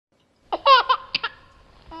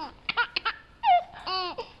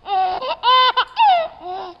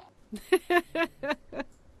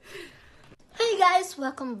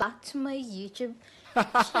welcome back to my YouTube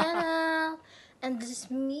channel. And this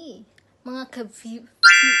is me, mga ka-view.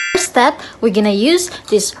 First step, we're gonna use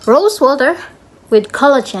this rose water with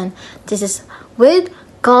collagen. This is with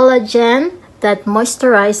collagen that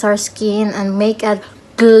moisturize our skin and make it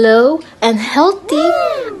glow and healthy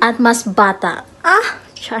at mas bata.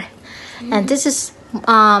 Char. And this is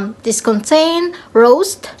this contain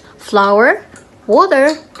rose flower,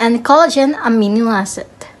 water, and collagen amino acid.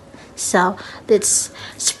 So let's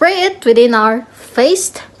spray it within our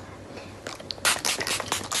face.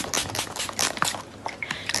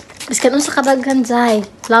 Biskan sa kadaghan jay,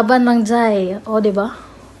 laban lang jay. O, diba?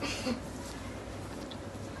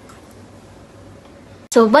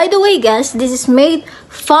 So by the way guys, this is made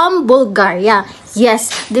from Bulgaria. Yes,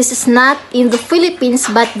 this is not in the Philippines,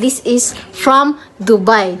 but this is from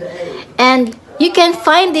Dubai. And you can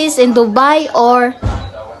find this in Dubai or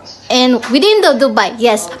within the Dubai,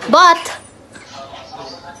 yes, but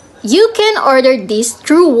you can order this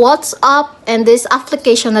through WhatsApp and this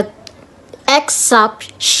application at XSup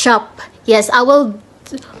Shop. Yes, I will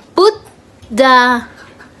put the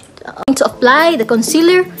to apply the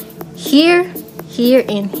concealer here,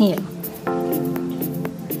 and here.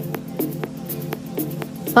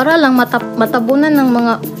 Para lang matabunan ng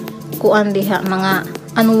mga kuan diha, mga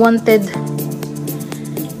unwanted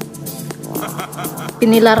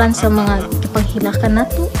pinilaran sa mga ipanghilakan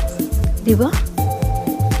nato, di ba?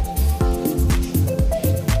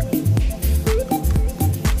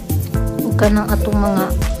 Ug kanang atong mga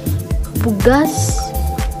bugas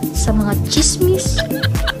sa mga chismis,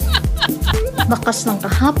 bakas ng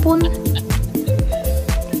kahapon,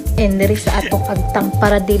 and diri sa atong agtang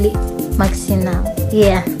para dili magsinaw.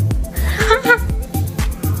 Yeah.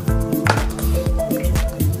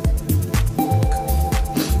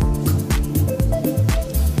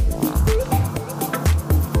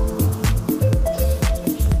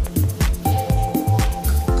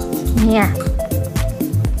 Yeah.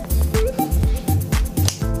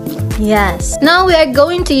 Yes. Now we are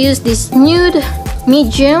going to use this nude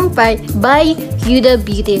medium by Huda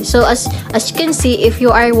Beauty. So as you can see, if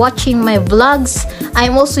you are watching my vlogs,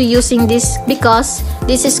 I'm also using this because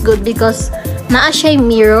this is good because naa siya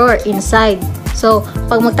mirror inside. So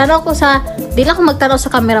pag magtanaw ko sa, di lang ako magtanaw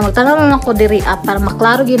sa camera, magtanaw lang ako diri para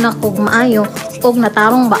maklaro gyud ako maayo ug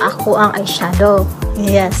natarong ba ako ang eyeshadow.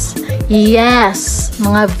 Yes. Yes,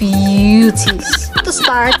 mga beauties. To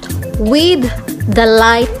start with the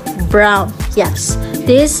light brown. Yes,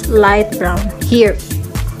 this light brown here.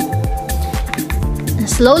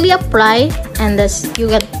 Slowly apply and this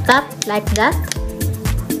you get tap like that.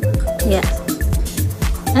 Yes.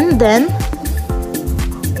 And then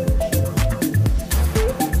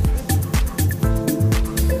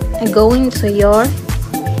go into your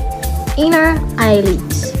inner eyelids.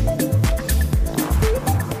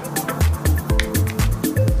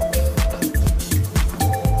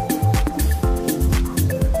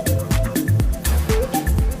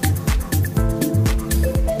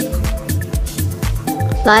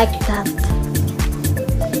 Like that.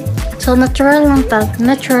 So natural lang ta,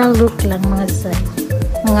 natural look lang mga zay,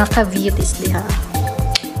 mga ka-beauties diha.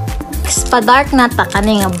 Pa-dark na ta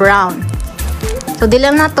kani nga brown. So di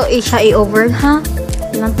lang nato siya i-over ha.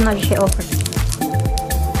 Di lang na siya over.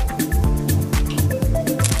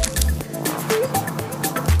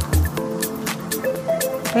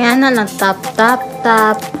 Kaya na lang tap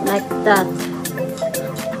like that.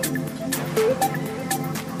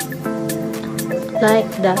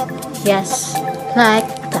 Like that. Yes, like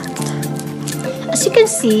that. As you can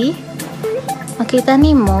see, makita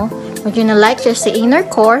nimo, medyo na light just the inner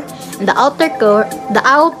core and the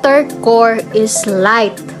outer core is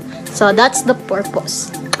light. So that's the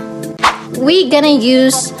purpose. We gonna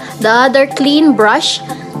use the other clean brush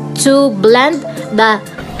to blend the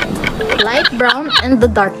light brown and the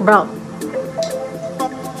dark brown.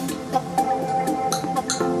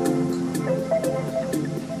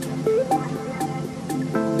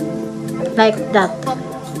 Like that.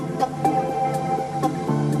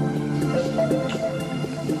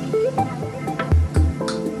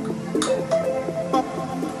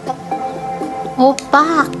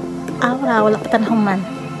 Opak! Wala pa tanong man.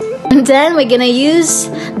 And then we're gonna use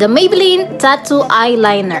the Maybelline Tattoo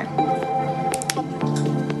Eyeliner.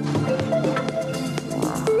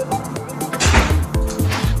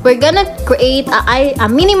 We're gonna create a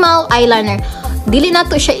minimal eyeliner. Dili na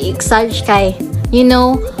to siya i-exage kay, you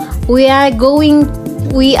know, we are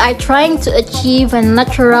trying to achieve a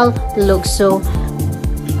natural look. So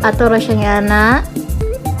ato ra siya nga na.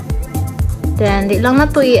 Then di lang na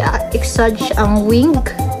to i-exage ang wing.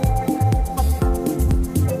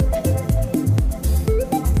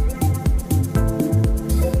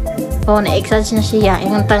 So, na-exage na siya.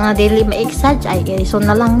 Yung tanga dili ma-exage, ay so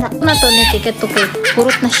na lang na. Na to ni ticket to kay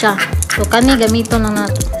purot na siya. So, kami gamito lang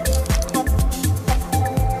na to.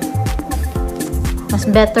 Mas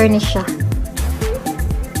better ni siya.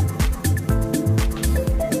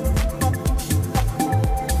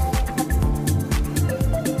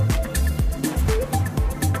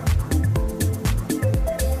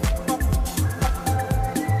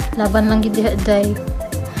 Laban lang gid day.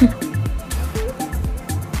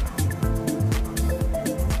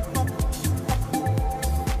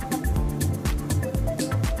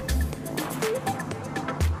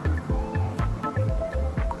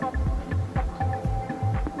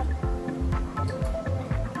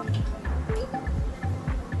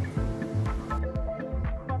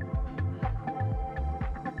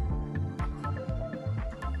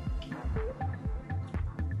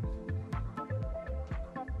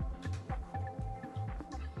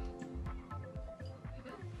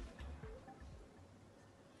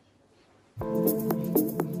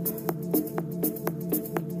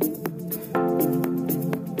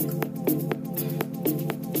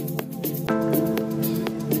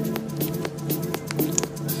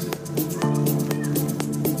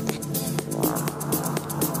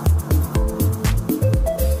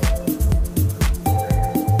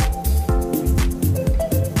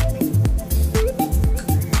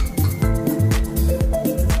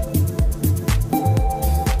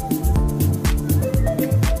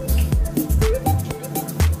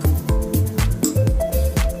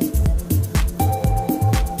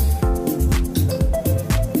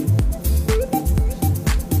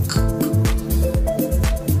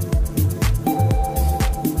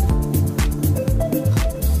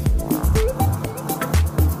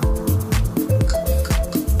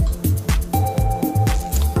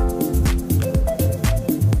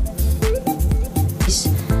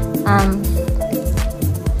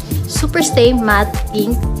 Superstay Matte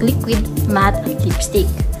Ink Liquid Matte Lipstick.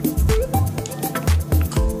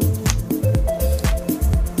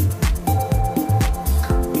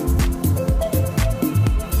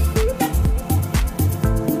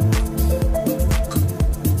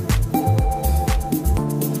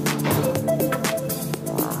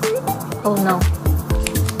 Oh no.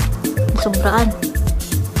 Sobraan.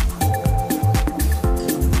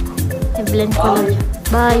 I-blend ko lang.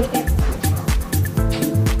 Bye.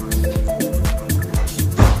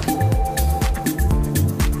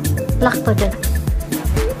 Lock to dyan.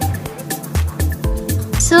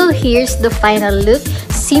 So here's the final look.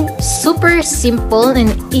 Super simple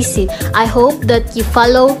and easy. I hope that you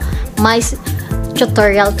follow my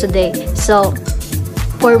tutorial today. So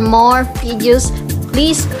for more videos,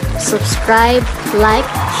 please subscribe, like,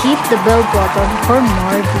 hit the bell button for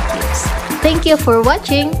more videos. Thank you for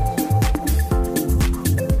watching.